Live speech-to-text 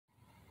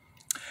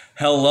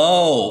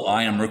Hello,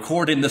 I am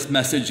recording this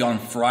message on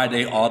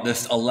Friday,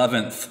 August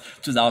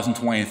 11th,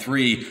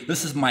 2023.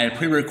 This is my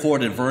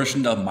pre-recorded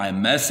version of my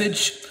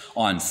message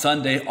on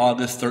Sunday,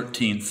 August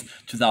 13th,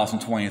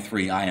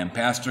 2023. I am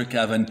Pastor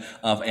Kevin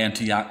of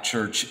Antioch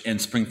Church in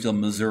Springfield,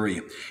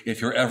 Missouri. If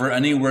you're ever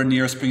anywhere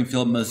near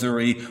Springfield,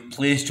 Missouri,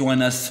 please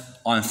join us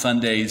on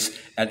Sundays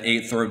at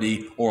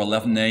 8:30 or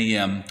 11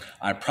 a.m.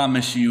 I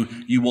promise you,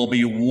 you will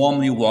be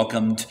warmly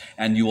welcomed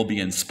and you will be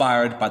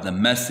inspired by the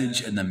message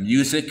and the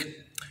music.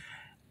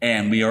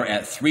 And we are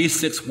at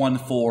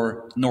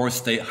 3614 North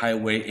State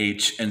Highway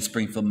H in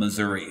Springfield,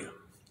 Missouri.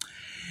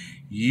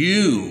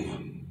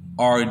 You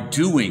are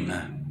doing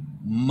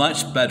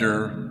much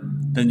better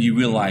than you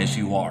realize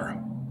you are.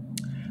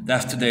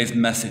 That's today's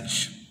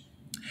message.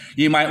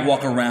 You might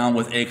walk around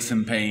with aches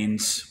and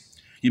pains.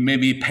 You may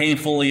be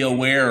painfully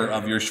aware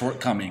of your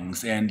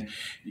shortcomings and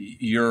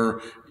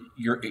your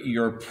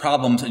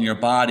problems in your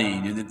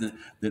body,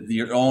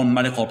 your own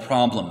medical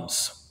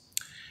problems.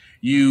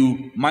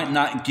 You might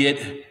not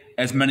get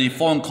as many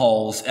phone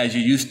calls as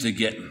you used to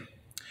get.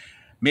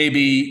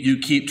 Maybe you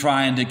keep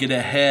trying to get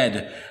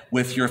ahead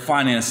with your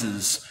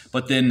finances,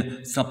 but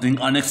then something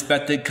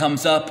unexpected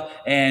comes up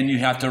and you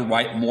have to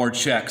write more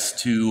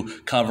checks to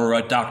cover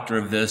a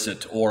doctor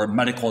visit or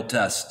medical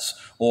tests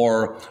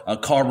or a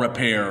car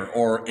repair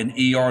or an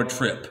ER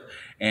trip.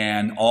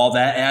 And all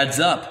that adds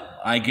up.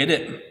 I get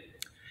it.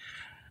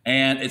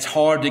 And it's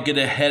hard to get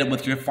ahead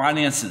with your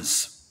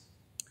finances.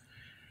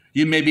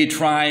 You may be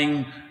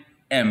trying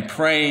and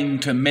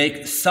praying to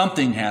make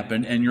something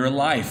happen in your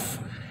life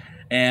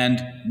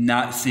and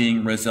not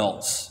seeing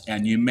results.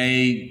 And you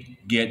may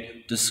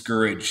get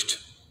discouraged.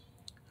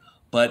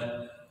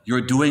 But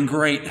you're doing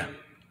great.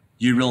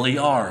 You really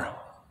are.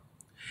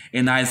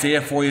 In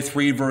Isaiah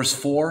 43, verse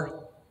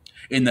 4,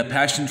 in the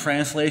Passion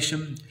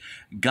Translation,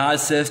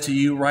 God says to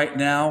you right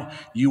now,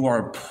 you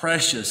are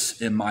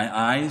precious in my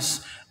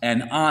eyes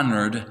and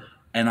honored,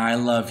 and I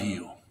love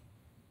you.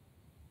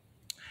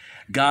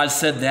 God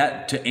said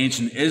that to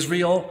ancient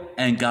Israel,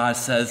 and God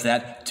says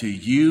that to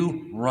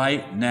you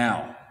right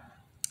now.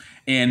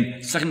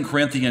 In 2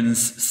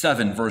 Corinthians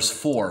 7, verse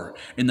 4,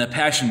 in the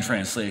Passion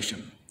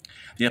Translation,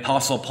 the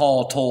Apostle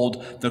Paul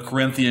told the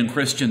Corinthian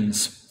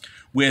Christians,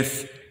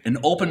 with an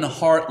open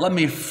heart, let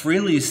me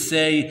freely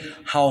say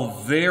how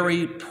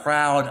very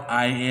proud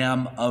I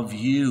am of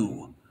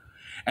you,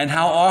 and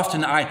how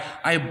often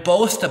I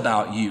boast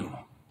about you.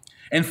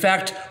 In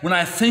fact, when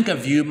I think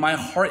of you, my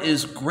heart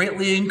is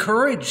greatly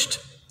encouraged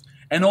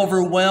and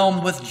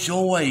overwhelmed with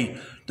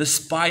joy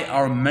despite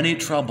our many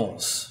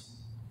troubles.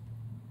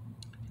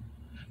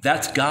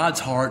 That's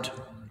God's heart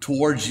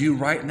towards you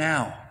right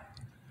now.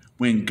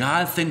 When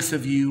God thinks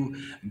of you,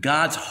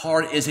 God's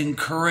heart is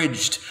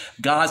encouraged.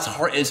 God's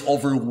heart is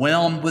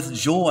overwhelmed with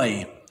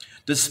joy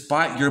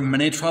despite your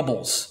many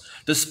troubles,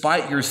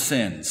 despite your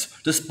sins,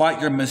 despite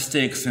your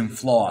mistakes and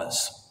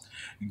flaws.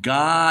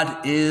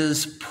 God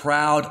is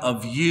proud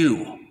of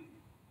you.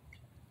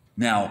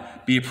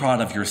 Now, be proud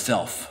of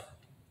yourself.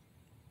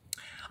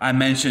 I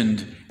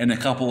mentioned in a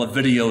couple of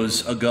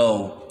videos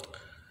ago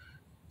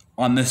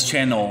on this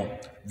channel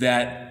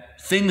that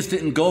things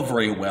didn't go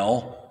very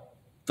well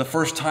the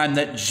first time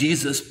that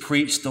Jesus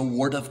preached the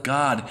Word of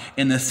God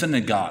in the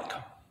synagogue.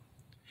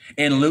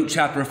 In Luke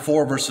chapter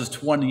 4, verses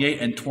 28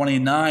 and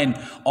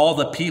 29, all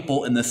the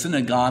people in the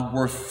synagogue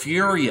were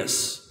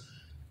furious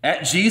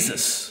at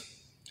Jesus.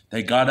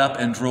 They got up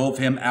and drove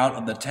him out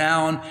of the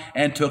town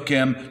and took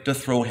him to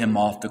throw him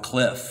off the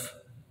cliff.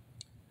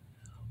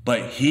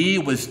 But he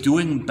was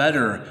doing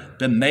better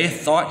than they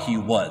thought he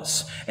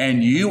was,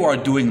 and you are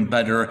doing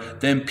better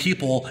than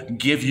people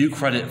give you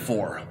credit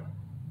for.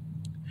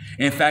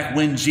 In fact,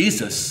 when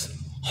Jesus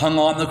hung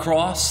on the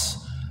cross,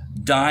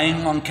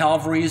 dying on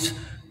Calvary's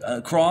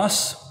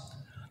cross,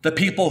 the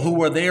people who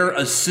were there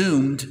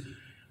assumed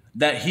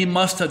that he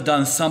must have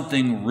done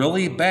something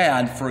really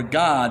bad for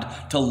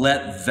God to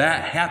let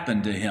that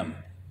happen to him.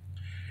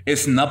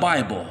 It's in the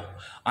Bible,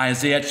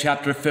 Isaiah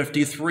chapter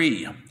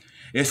 53.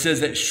 It says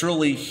that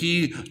surely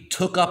he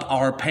took up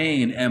our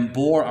pain and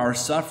bore our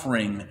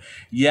suffering,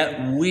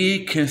 yet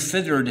we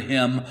considered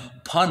him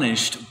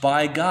punished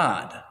by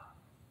God.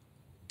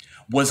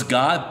 Was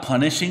God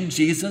punishing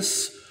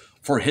Jesus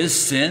for his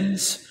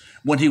sins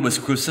when he was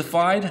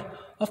crucified?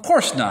 Of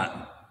course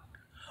not.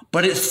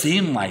 But it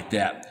seemed like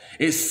that.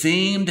 It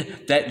seemed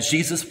that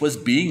Jesus was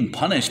being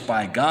punished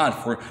by God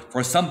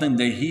for something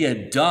that he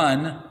had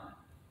done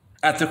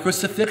at the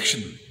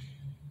crucifixion.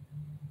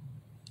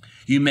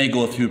 You may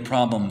go through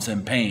problems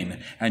and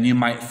pain, and you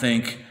might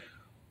think,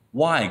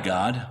 why,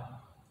 God?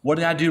 What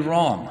did I do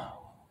wrong?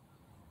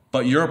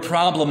 But your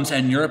problems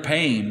and your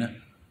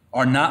pain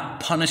are not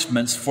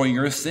punishments for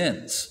your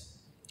sins.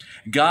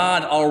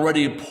 God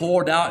already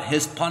poured out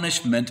his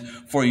punishment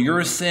for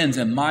your sins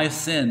and my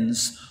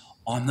sins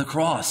on the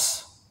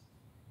cross.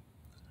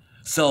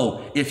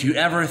 So if you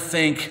ever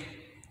think,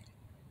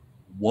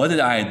 what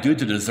did I do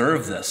to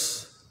deserve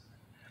this?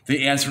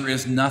 The answer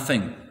is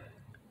nothing.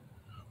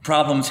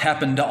 Problems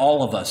happen to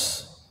all of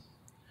us.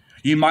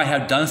 You might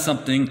have done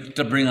something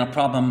to bring a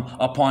problem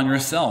upon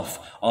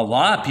yourself. A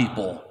lot of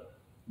people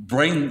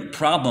bring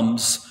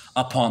problems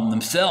upon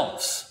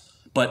themselves,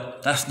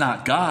 but that's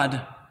not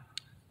God.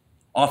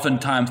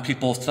 Oftentimes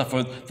people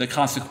suffer the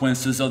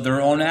consequences of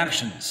their own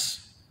actions.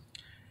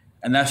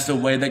 And that's the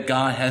way that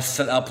God has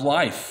set up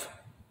life.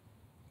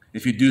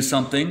 If you do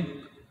something,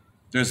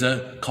 there's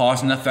a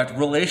cause and effect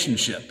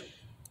relationship.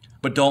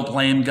 But don't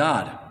blame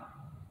God.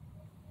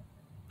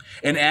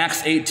 In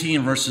Acts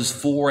 18, verses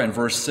 4 and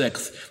verse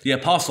 6, the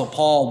Apostle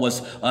Paul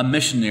was a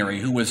missionary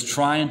who was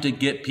trying to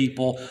get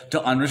people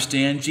to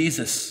understand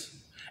Jesus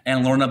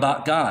and learn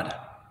about God.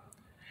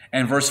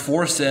 And verse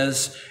 4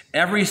 says,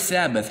 every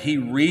Sabbath he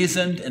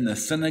reasoned in the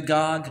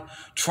synagogue,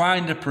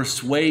 trying to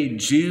persuade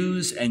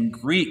Jews and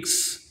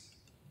Greeks.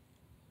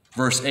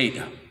 Verse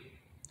 8,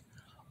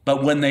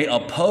 but when they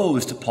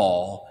opposed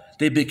Paul,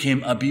 they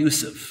became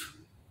abusive.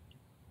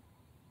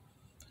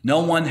 No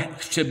one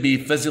should be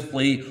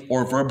physically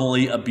or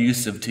verbally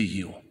abusive to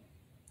you.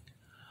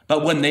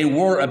 But when they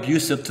were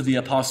abusive to the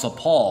Apostle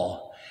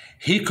Paul,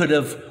 he could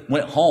have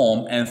went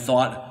home and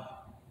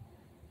thought,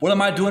 what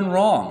am I doing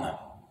wrong?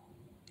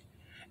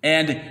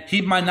 And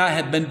he might not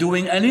have been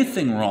doing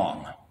anything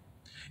wrong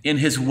in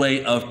his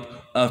way of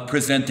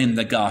presenting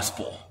the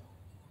gospel.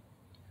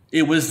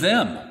 It was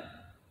them.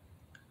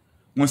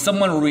 When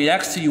someone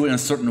reacts to you in a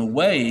certain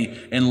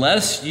way,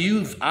 unless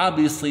you've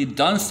obviously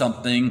done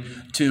something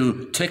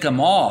to tick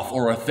them off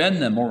or offend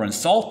them or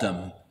insult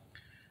them,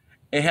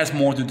 it has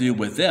more to do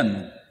with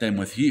them than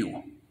with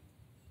you.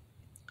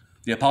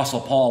 The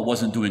Apostle Paul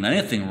wasn't doing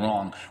anything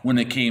wrong when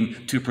it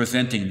came to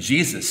presenting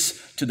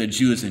Jesus to the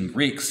Jews and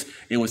Greeks.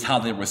 It was how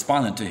they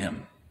responded to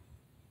him.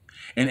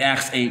 In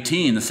Acts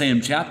 18, the same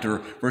chapter,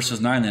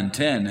 verses 9 and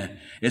 10,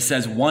 it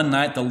says, one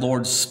night the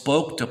Lord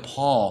spoke to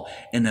Paul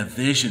in a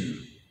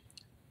vision,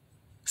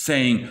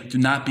 saying, do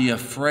not be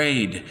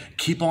afraid.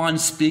 Keep on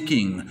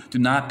speaking. Do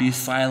not be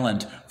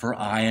silent, for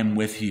I am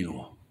with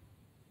you.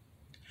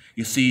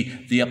 You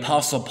see, the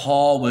Apostle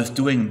Paul was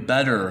doing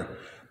better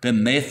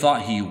than they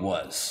thought he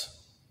was.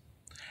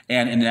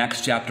 And in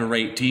Acts chapter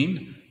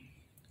 18,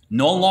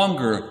 no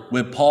longer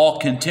would Paul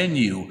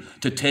continue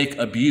to take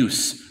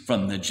abuse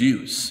from the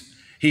Jews.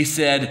 He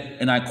said,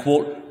 and I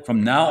quote,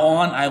 from now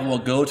on I will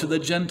go to the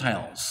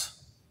Gentiles.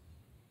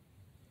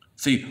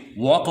 See,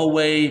 walk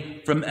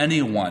away from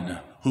anyone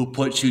who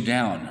puts you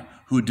down,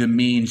 who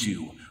demeans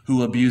you,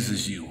 who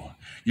abuses you.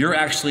 You're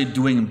actually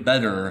doing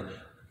better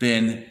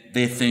than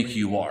they think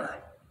you are.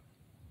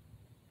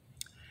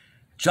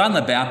 John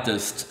the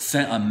Baptist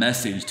sent a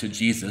message to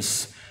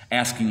Jesus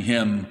asking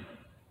him,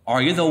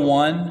 are you the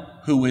one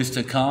who is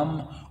to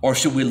come, or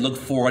should we look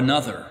for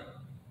another?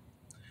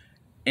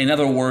 In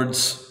other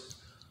words,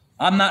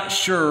 I'm not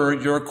sure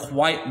you're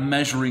quite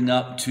measuring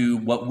up to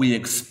what we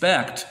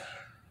expect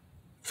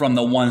from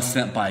the one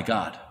sent by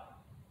God.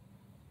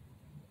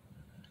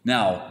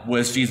 Now,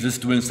 was Jesus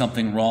doing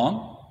something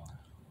wrong?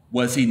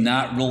 Was he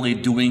not really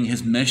doing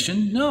his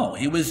mission? No,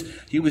 he was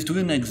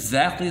doing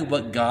exactly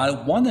what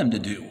God wanted him to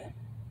do.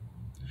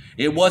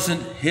 It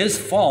wasn't his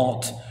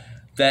fault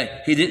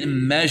that he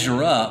didn't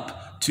measure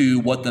up to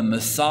what the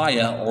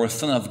Messiah or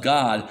Son of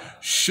God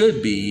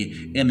should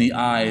be in the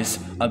eyes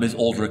of his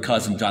older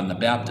cousin, John the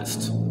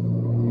Baptist.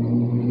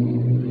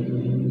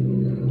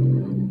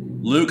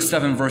 Luke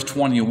 7, verse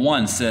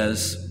 21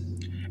 says,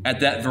 at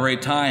that very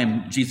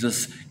time,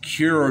 Jesus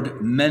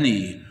cured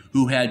many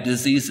who had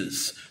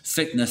diseases,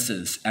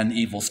 sicknesses, and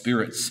evil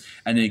spirits,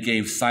 and he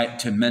gave sight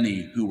to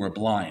many who were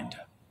blind.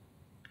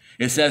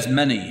 It says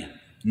many,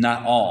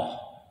 not all.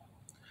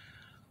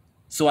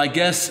 So I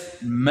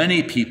guess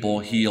many people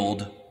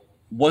healed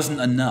wasn't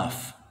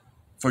enough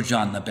for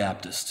John the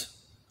Baptist,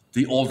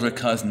 the older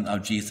cousin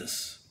of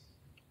Jesus.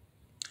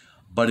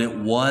 But it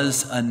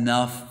was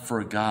enough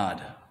for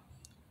God.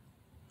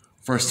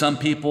 For some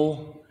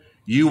people,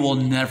 you will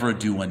never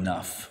do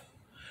enough.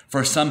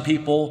 For some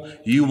people,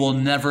 you will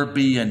never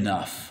be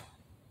enough.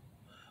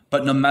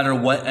 But no matter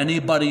what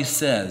anybody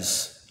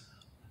says,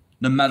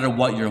 no matter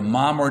what your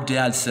mom or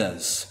dad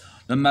says,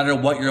 no matter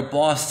what your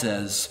boss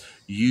says,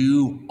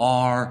 you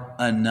are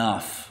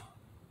enough.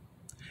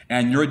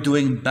 And you're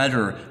doing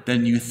better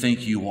than you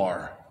think you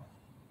are.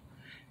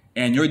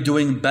 And you're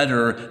doing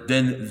better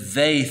than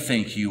they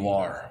think you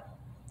are.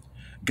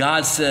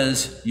 God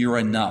says you're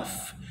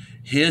enough.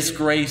 His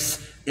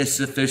grace is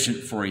sufficient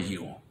for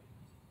you.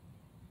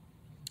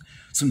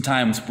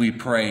 Sometimes we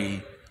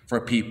pray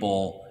for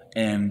people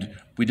and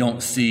we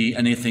don't see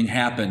anything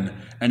happen,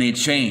 any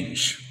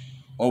change,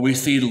 or we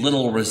see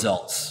little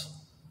results.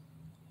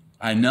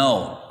 I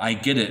know, I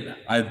get it.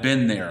 I've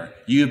been there.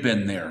 You've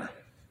been there.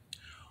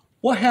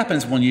 What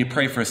happens when you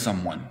pray for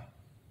someone?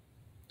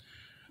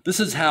 This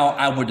is how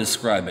I would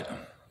describe it.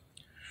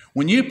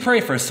 When you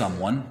pray for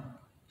someone,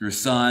 your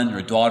son,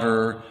 your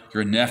daughter,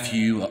 your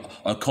nephew,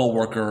 a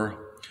coworker,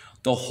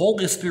 the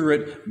Holy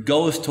Spirit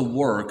goes to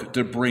work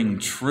to bring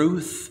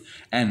truth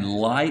and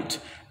light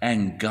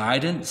and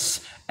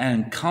guidance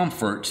and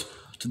comfort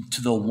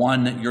to the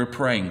one that you're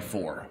praying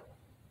for.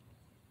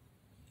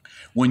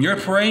 When you're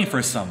praying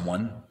for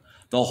someone,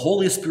 the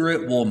Holy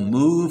Spirit will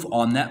move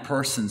on that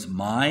person's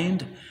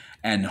mind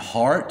and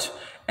heart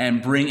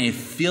and bring a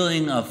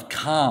feeling of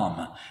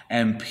calm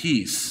and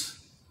peace,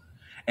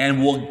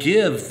 and will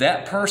give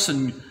that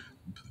person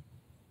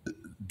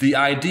the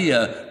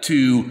idea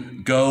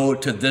to go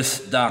to this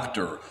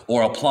doctor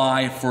or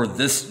apply for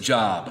this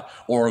job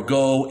or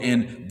go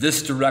in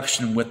this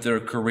direction with their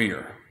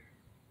career.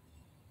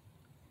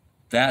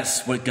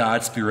 That's what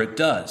God's Spirit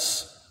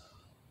does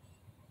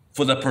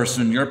for the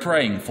person you're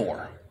praying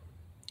for.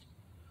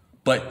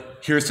 But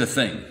here's the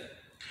thing.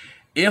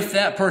 If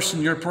that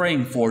person you're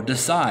praying for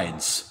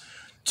decides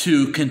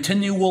to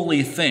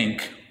continually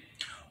think,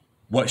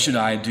 what should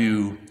I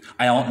do?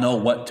 I don't know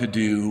what to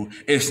do.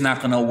 It's not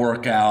going to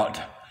work out.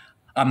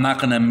 I'm not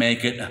going to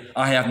make it.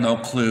 I have no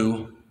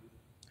clue.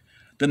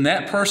 Then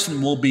that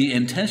person will be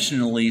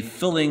intentionally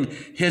filling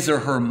his or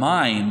her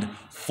mind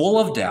full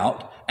of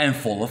doubt and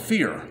full of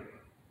fear.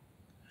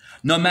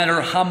 No matter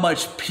how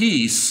much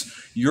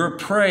peace you're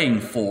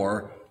praying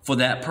for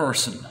that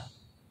person.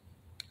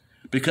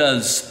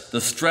 Because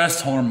the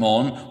stress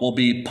hormone will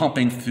be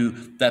pumping through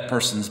that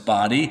person's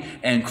body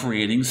and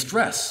creating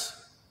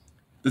stress.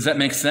 Does that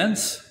make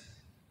sense?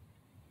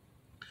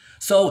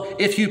 So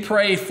if you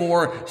pray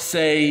for,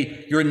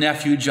 say, your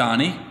nephew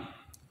Johnny,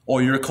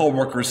 or your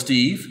coworker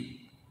Steve,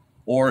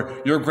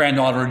 or your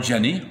granddaughter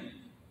Jenny,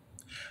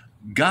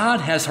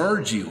 God has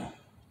heard you.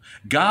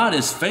 God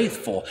is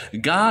faithful.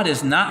 God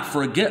is not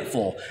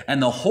forgetful.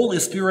 And the Holy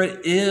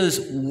Spirit is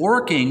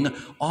working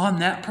on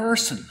that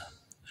person.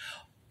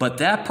 But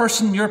that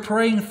person you're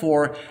praying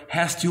for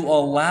has to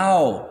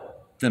allow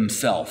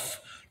themselves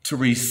to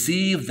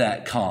receive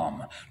that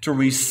calm, to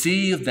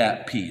receive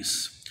that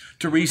peace,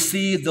 to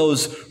receive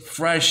those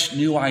fresh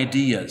new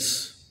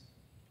ideas.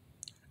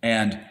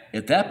 And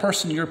if that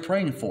person you're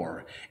praying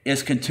for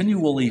is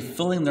continually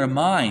filling their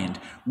mind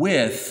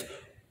with,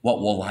 what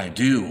will I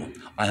do?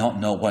 I don't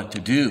know what to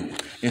do.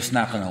 It's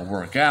not going to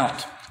work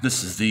out.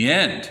 This is the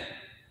end.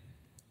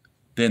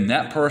 Then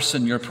that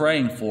person you're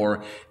praying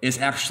for is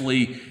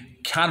actually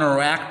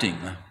counteracting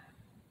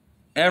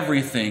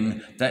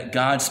everything that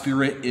God's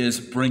Spirit is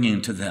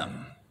bringing to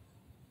them.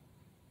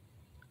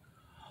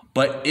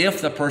 But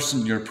if the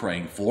person you're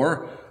praying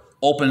for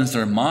opens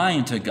their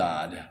mind to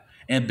God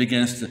and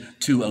begins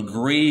to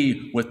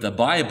agree with the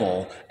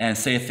Bible and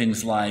say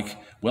things like,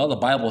 well, the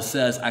Bible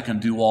says I can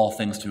do all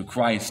things through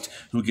Christ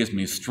who gives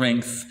me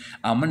strength.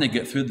 I'm going to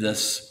get through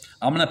this.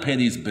 I'm going to pay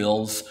these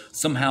bills.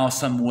 Somehow,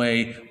 some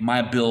way,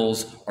 my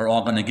bills are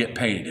all going to get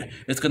paid.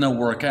 It's going to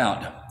work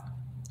out.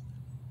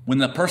 When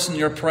the person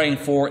you're praying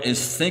for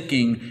is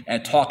thinking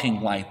and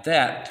talking like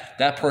that,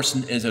 that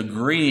person is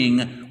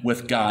agreeing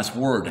with God's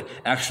word,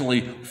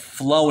 actually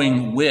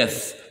flowing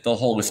with the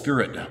Holy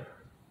Spirit.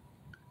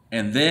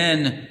 And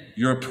then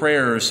your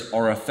prayers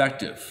are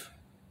effective.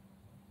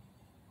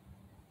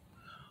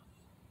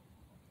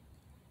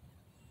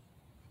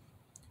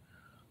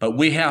 But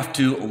we have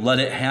to let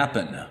it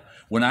happen.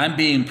 When I'm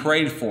being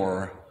prayed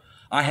for,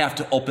 I have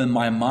to open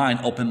my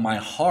mind, open my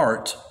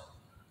heart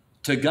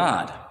to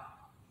God.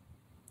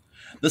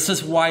 This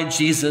is why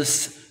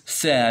Jesus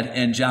said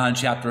in John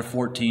chapter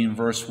 14,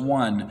 verse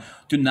 1,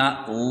 do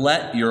not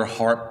let your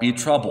heart be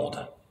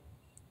troubled.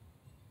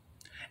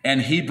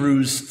 And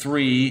Hebrews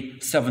 3,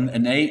 7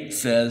 and 8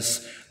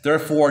 says,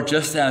 therefore,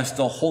 just as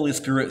the Holy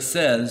Spirit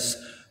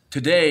says,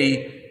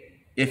 today,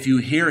 if you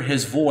hear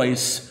his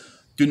voice,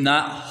 do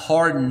not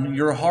harden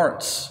your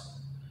hearts,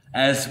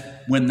 as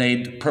when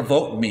they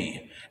provoked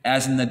me,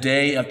 as in the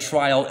day of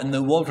trial in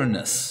the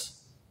wilderness.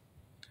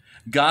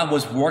 God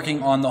was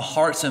working on the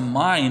hearts and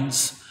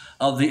minds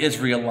of the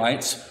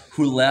Israelites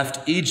who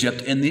left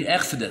Egypt in the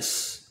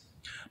Exodus.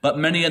 But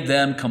many of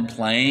them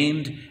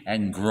complained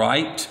and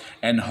griped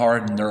and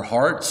hardened their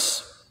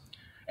hearts.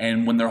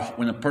 And when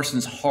a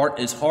person's heart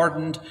is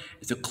hardened,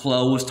 it's a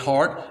closed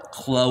heart,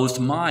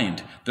 closed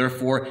mind.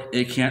 Therefore,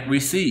 it can't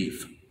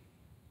receive.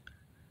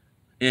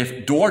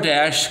 If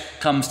DoorDash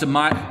comes to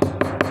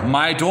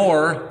my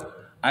door,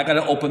 I got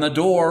to open the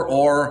door,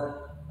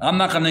 or I'm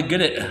not going to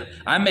get it.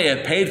 I may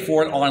have paid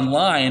for it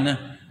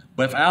online,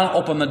 but if I don't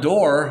open the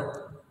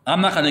door,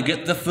 I'm not going to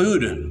get the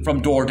food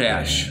from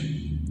DoorDash.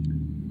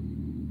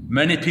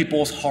 Many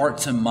people's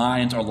hearts and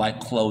minds are like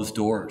closed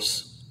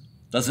doors.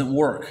 Doesn't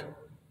work.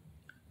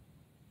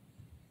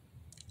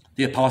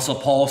 The Apostle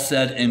Paul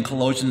said in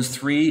Colossians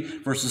 3,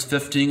 verses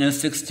 15 and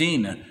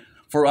 16,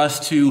 for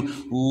us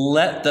to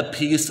let the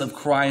peace of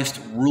Christ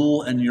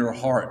rule in your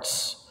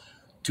hearts,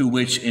 to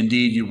which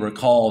indeed you were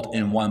called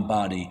in one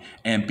body,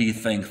 and be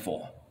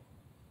thankful.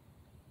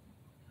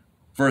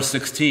 Verse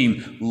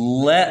 16,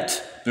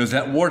 there's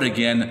that word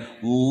again,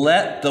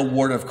 let the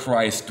word of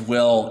Christ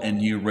dwell in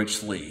you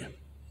richly.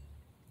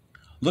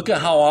 Look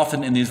at how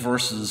often in these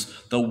verses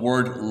the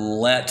word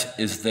let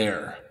is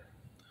there.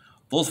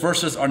 Those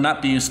verses are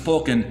not being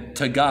spoken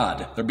to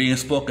God. They're being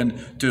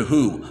spoken to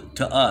who?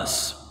 To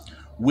us.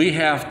 We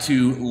have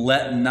to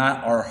let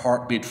not our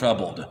heart be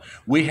troubled.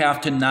 We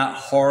have to not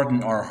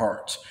harden our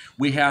heart.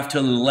 We have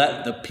to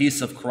let the peace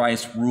of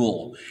Christ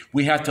rule.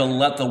 We have to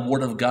let the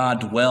word of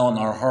God dwell in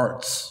our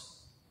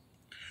hearts.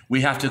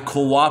 We have to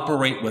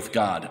cooperate with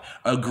God,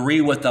 agree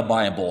with the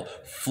Bible,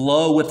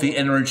 flow with the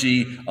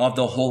energy of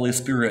the Holy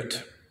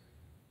Spirit.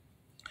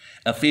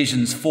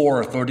 Ephesians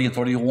 4:30 and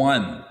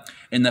 31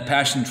 in the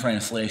Passion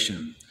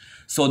Translation.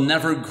 So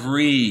never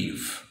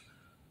grieve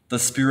the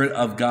Spirit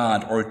of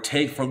God or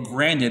take for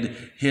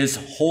granted his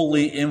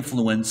holy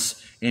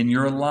influence in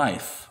your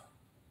life.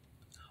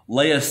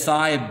 Lay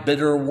aside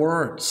bitter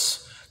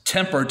words,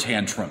 temper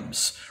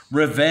tantrums,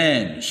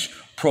 revenge,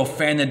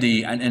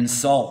 profanity, and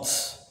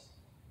insults.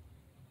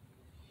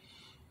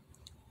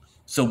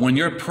 So when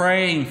you're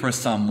praying for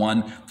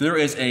someone, there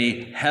is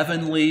a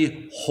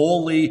heavenly,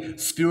 holy,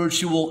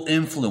 spiritual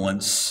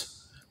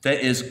influence that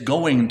is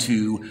going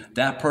to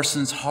that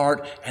person's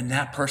heart and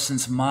that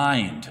person's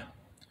mind.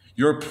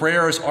 Your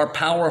prayers are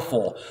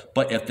powerful,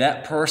 but if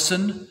that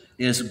person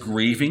is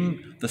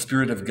grieving the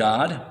Spirit of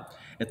God,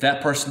 if that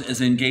person is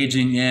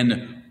engaging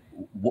in,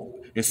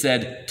 it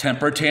said,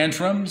 temper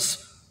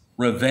tantrums,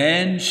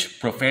 revenge,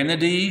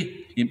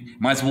 profanity, you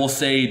might as well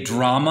say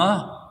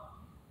drama,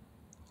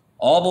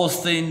 all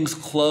those things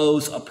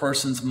close a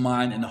person's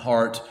mind and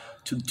heart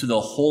to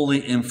the holy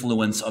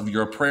influence of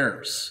your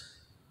prayers.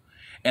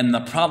 And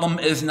the problem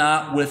is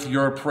not with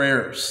your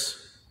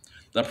prayers.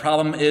 The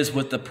problem is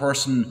with the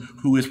person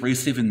who is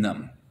receiving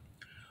them.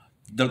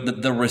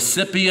 The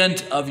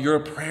recipient of your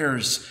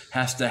prayers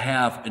has to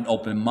have an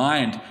open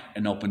mind,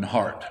 an open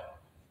heart.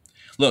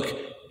 Look,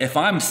 if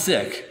I'm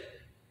sick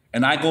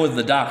and I go to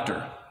the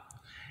doctor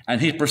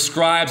and he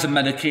prescribes a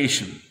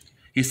medication,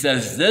 he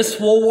says, this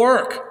will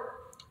work.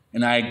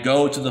 And I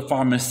go to the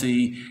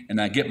pharmacy and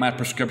I get my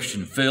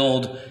prescription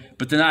filled,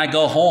 but then I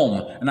go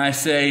home and I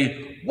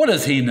say, what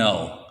does he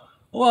know?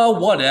 Well,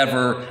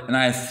 whatever, and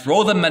I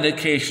throw the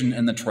medication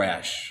in the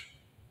trash.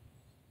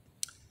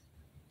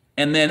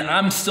 And then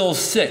I'm still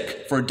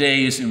sick for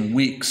days and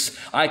weeks.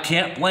 I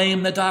can't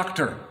blame the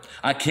doctor.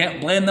 I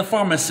can't blame the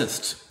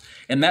pharmacist.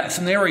 In that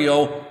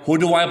scenario, who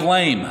do I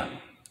blame?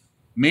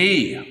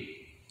 Me.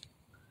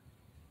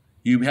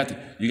 You got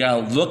to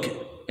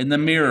look in the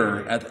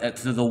mirror at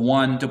the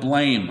one to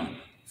blame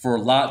for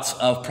lots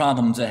of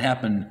problems that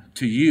happen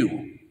to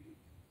you.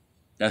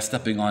 That's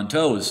stepping on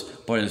toes,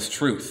 but it's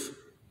truth.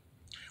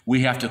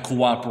 We have to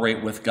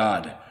cooperate with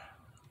God.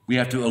 We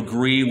have to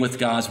agree with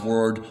God's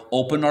word,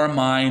 open our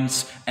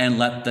minds, and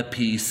let the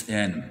peace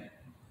in.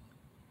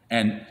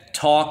 And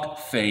talk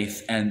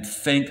faith and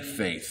think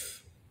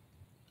faith.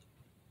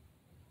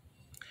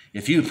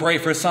 If you pray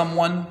for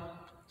someone,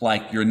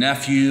 like your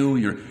nephew,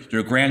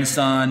 your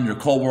grandson, your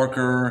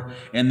coworker,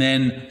 and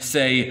then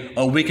say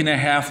a week and a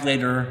half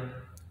later,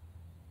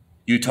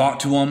 you talk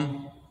to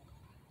him,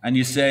 and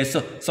you say,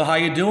 so how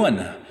you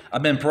doing?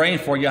 I've been praying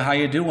for you, how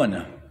you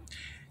doing?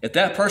 If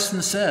that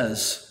person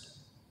says,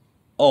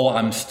 oh,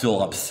 I'm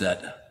still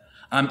upset,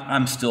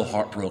 I'm still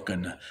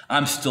heartbroken,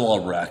 I'm still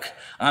a wreck,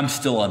 I'm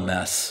still a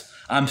mess,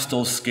 I'm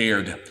still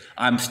scared,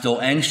 I'm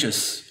still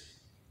anxious,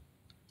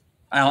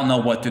 I don't know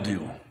what to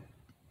do,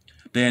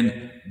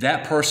 then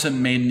that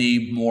person may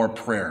need more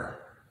prayer.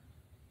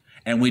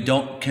 And we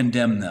don't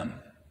condemn them.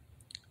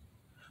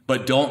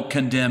 But don't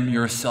condemn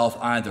yourself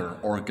either,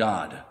 or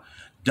God.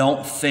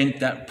 Don't think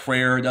that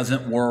prayer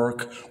doesn't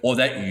work, or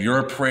that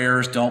your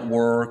prayers don't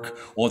work,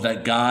 or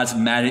that God's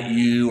mad at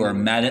you or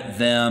mad at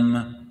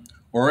them,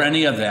 or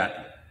any of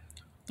that.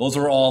 Those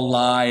are all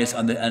lies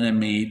on the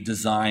enemy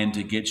designed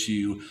to get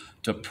you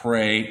to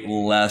pray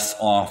less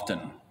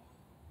often.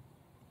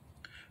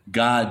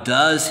 God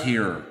does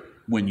hear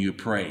when you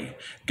pray.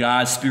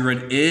 God's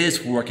Spirit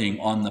is working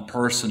on the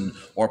person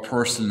or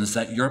persons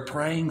that you're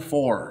praying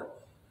for.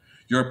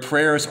 Your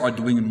prayers are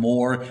doing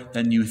more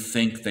than you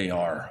think they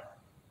are.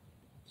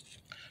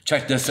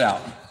 Check this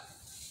out.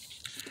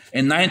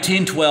 In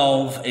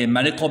 1912, a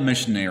medical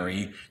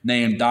missionary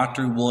named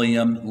Dr.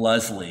 William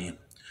Leslie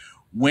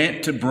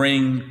went to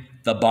bring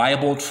the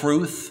Bible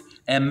truth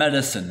and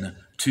medicine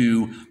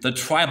to the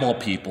tribal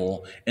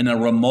people in a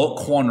remote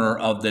corner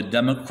of the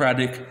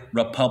Democratic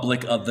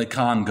Republic of the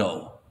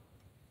Congo.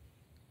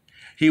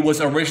 He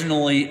was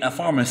originally a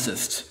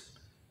pharmacist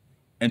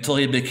until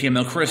he became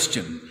a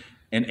Christian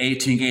in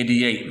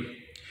 1888.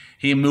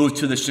 He moved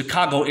to the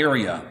Chicago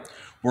area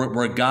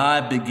where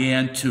God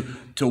began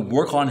to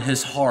work on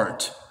his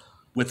heart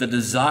with a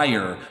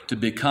desire to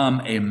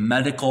become a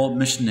medical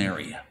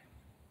missionary.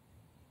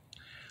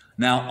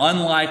 Now,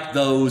 unlike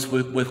those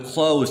with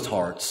closed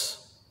hearts,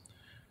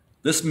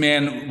 this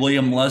man,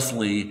 William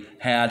Leslie,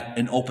 had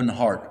an open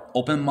heart,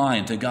 open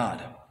mind to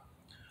God.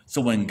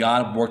 So when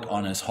God worked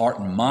on his heart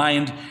and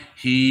mind,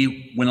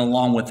 he went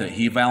along with it.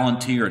 He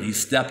volunteered. He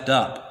stepped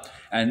up.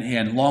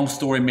 And long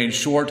story made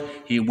short,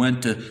 he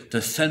went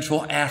to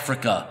Central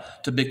Africa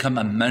to become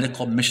a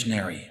medical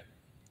missionary.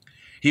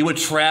 He would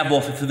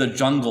travel through the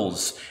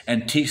jungles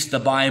and teach the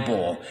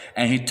Bible,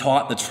 and he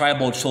taught the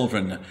tribal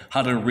children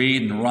how to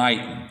read and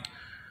write.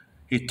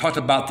 He talked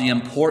about the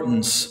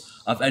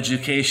importance of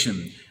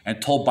education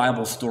and told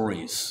Bible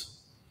stories.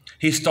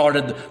 He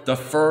started the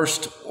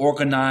first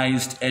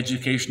organized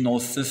educational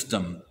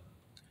system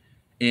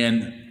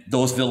in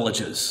those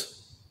villages.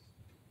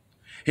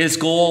 His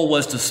goal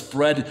was to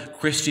spread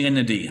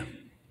Christianity.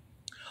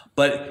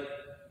 But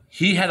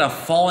he had a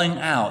falling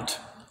out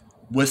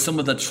with some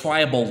of the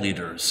tribal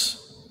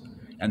leaders,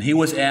 and he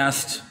was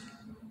asked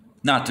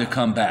not to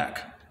come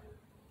back.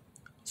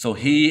 So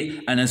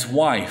he and his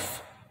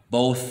wife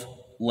both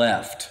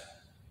left.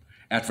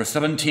 After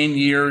 17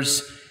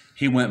 years,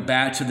 he went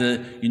back to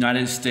the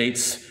United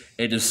States,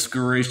 a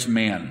discouraged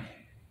man,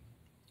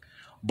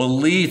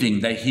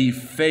 believing that he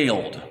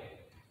failed.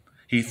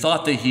 He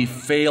thought that he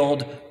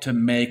failed to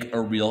make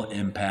a real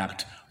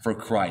impact for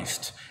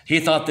Christ. He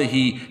thought that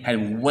he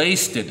had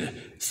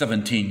wasted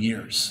 17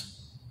 years.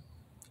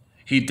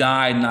 He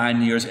died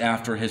 9 years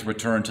after his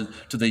return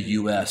to the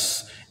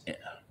U.S.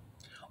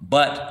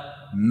 But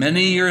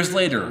many years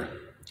later,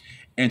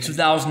 in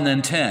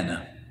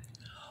 2010,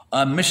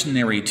 a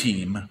missionary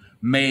team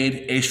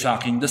made a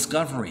shocking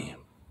discovery.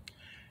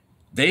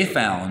 They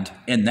found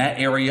in that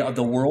area of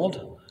the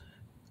world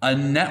a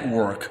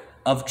network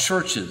of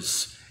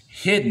churches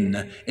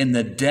hidden in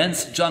the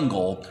dense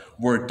jungle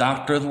where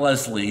Dr.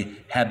 Leslie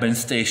had been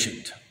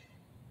stationed.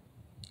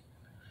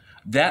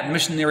 That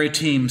missionary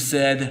team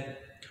said,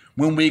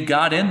 when we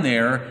got in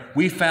there,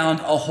 we found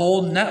a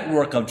whole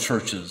network of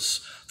churches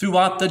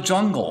throughout the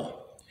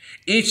jungle.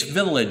 Each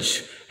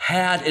village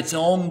had its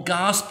own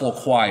gospel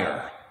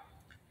choir.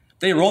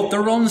 They wrote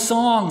their own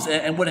songs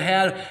and would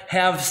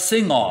have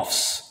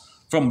sing-offs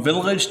from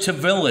village to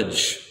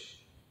village.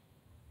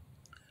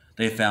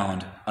 They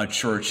found a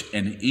church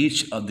in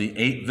each of the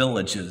 8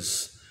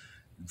 villages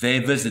they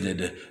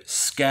visited,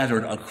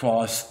 scattered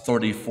across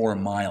 34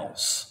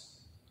 miles.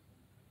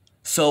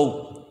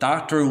 So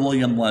Dr.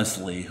 William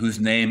Leslie, whose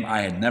name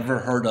I had never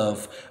heard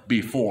of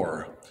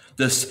before,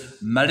 this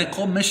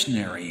medical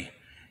missionary,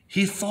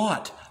 he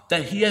thought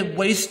that he had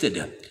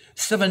wasted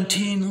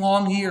 17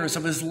 long years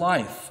of his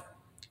life.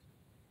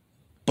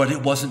 But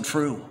it wasn't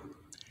true.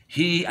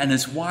 He and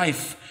his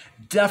wife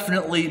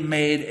definitely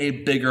made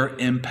a bigger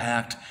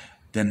impact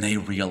than they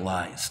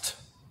realized.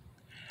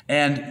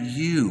 And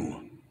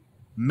you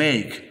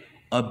make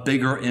a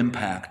bigger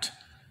impact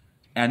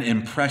and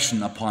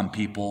impression upon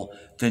people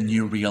than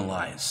you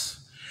realize.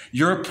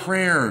 Your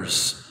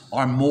prayers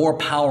are more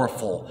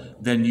powerful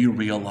than you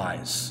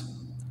realize.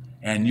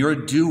 And you're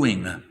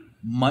doing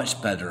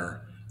much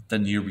better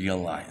than you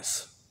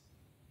realize.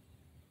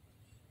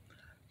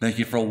 Thank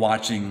you for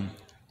watching.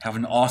 Have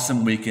an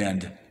awesome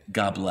weekend.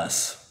 God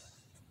bless.